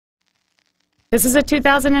This is a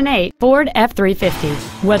 2008 Ford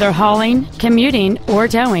F-350. Whether hauling, commuting, or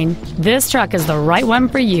towing, this truck is the right one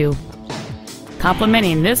for you.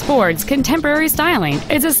 Complementing this Ford's contemporary styling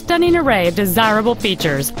is a stunning array of desirable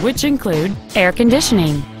features, which include air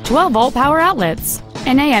conditioning, 12-volt power outlets,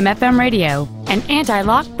 an AM/FM radio, an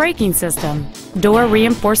anti-lock braking system, door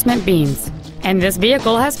reinforcement beams, and this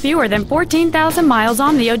vehicle has fewer than 14,000 miles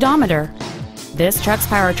on the odometer. This truck's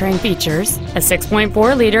powertrain features a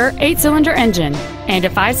 6.4-liter 8-cylinder engine and a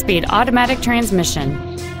 5-speed automatic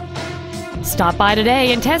transmission. Stop by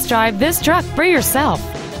today and test drive this truck for yourself.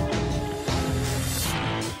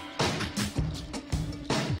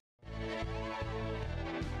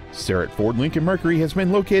 Sarat Ford Lincoln Mercury has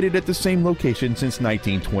been located at the same location since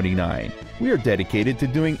 1929. We are dedicated to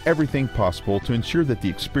doing everything possible to ensure that the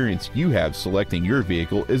experience you have selecting your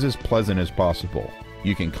vehicle is as pleasant as possible.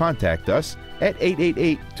 You can contact us at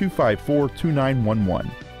 888-254-2911.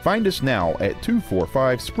 Find us now at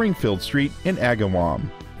 245 Springfield Street in Agawam.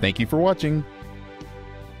 Thank you for watching.